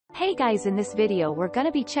Hey guys, in this video we're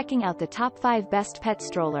gonna be checking out the top 5 best pet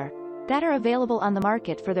stroller that are available on the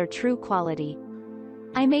market for their true quality.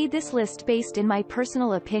 I made this list based in my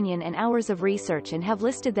personal opinion and hours of research and have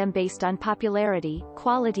listed them based on popularity,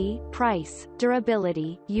 quality, price,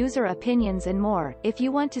 durability, user opinions and more. If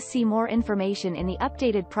you want to see more information in the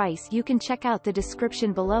updated price, you can check out the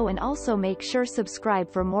description below and also make sure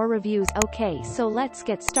subscribe for more reviews. Okay, so let's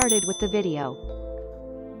get started with the video.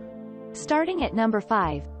 Starting at number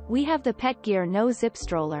 5, we have the Petgear No Zip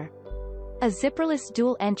Stroller. A zipperless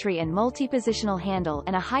dual entry and multi-positional handle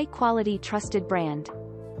and a high-quality trusted brand.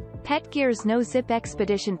 Petgear's No Zip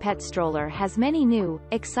Expedition Pet Stroller has many new,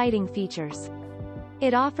 exciting features.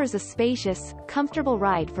 It offers a spacious, comfortable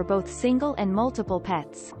ride for both single and multiple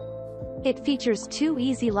pets. It features 2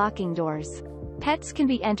 easy locking doors. Pets can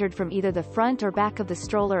be entered from either the front or back of the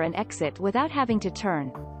stroller and exit without having to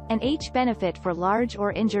turn, an benefit for large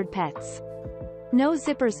or injured pets. No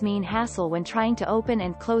zippers mean hassle when trying to open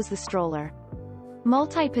and close the stroller.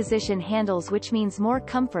 Multi-position handles, which means more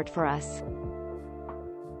comfort for us.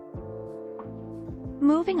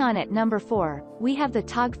 Moving on at number 4, we have the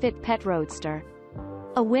TOGfit Pet Roadster.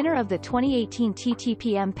 A winner of the 2018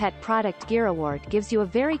 TTPM Pet Product Gear Award, gives you a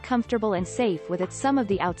very comfortable and safe with some of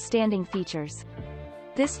the outstanding features.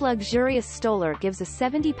 This luxurious stroller gives a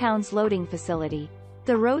 70-pound loading facility.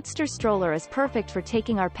 The Roadster stroller is perfect for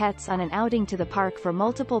taking our pets on an outing to the park for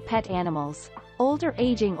multiple pet animals, older,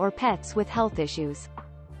 aging or pets with health issues.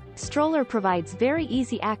 Stroller provides very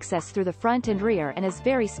easy access through the front and rear and is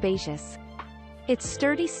very spacious. Its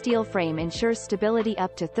sturdy steel frame ensures stability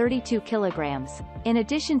up to 32 kilograms, in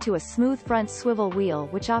addition to a smooth front swivel wheel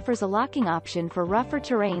which offers a locking option for rougher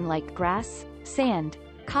terrain like grass, sand,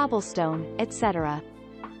 cobblestone, etc.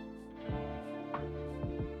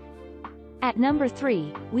 At number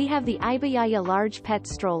 3, we have the Ibiyaya Large Pet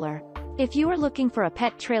Stroller. If you are looking for a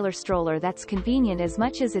pet trailer stroller that's convenient as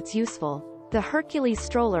much as it's useful, the Hercules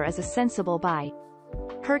stroller is a sensible buy.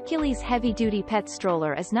 Hercules heavy-duty pet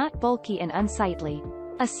stroller is not bulky and unsightly.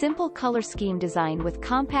 A simple color scheme designed with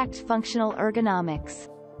compact functional ergonomics.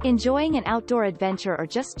 Enjoying an outdoor adventure or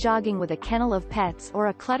just jogging with a kennel of pets or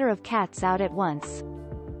a clutter of cats out at once.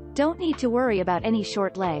 Don't need to worry about any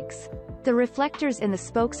short legs. The reflectors in the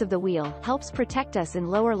spokes of the wheel helps protect us in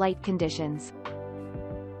lower light conditions.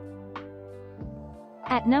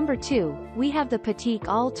 At number 2, we have the Petique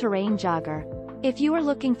all-terrain jogger. If you are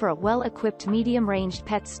looking for a well-equipped medium-ranged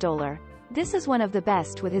pet stroller, this is one of the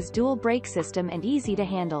best with his dual brake system and easy to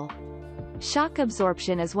handle. Shock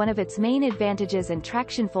absorption is one of its main advantages and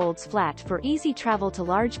traction folds flat for easy travel to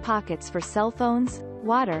large pockets for cell phones,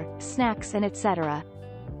 water, snacks and etc.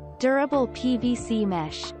 Durable PVC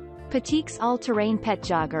mesh. Petite's all-terrain pet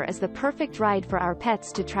jogger is the perfect ride for our pets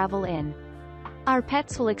to travel in. Our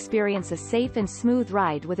pets will experience a safe and smooth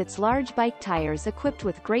ride with its large bike tires equipped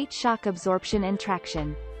with great shock absorption and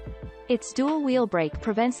traction. Its dual wheel brake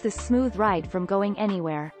prevents this smooth ride from going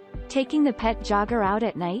anywhere. Taking the pet jogger out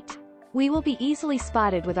at night? We will be easily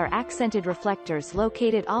spotted with our accented reflectors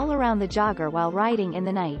located all around the jogger while riding in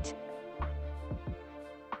the night.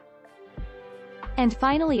 And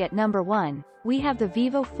finally at number 1, we have the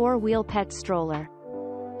VIVO 4-wheel pet stroller.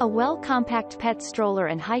 A well-compact pet stroller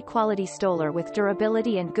and high-quality stroller with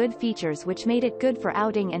durability and good features which made it good for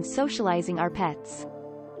outing and socializing our pets.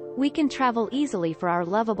 We can travel easily for our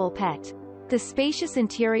lovable pet. The spacious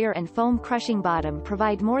interior and foam-crushing bottom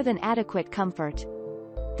provide more than adequate comfort.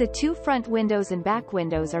 The 2 front windows and back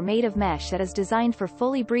windows are made of mesh that is designed for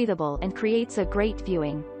fully breathable and creates a great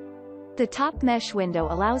viewing. The top mesh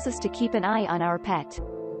window allows us to keep an eye on our pet.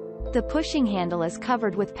 The pushing handle is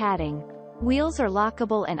covered with padding. Wheels are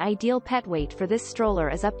lockable and ideal pet weight for this stroller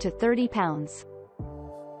is up to 30 pounds.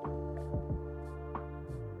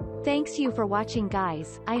 Thanks you for watching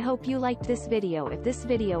guys. I hope you liked this video. If this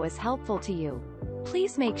video is helpful to you,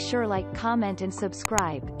 please make sure like, comment and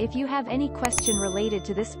subscribe. If you have any question related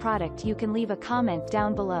to this product, you can leave a comment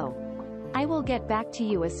down below. I will get back to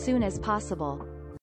you as soon as possible.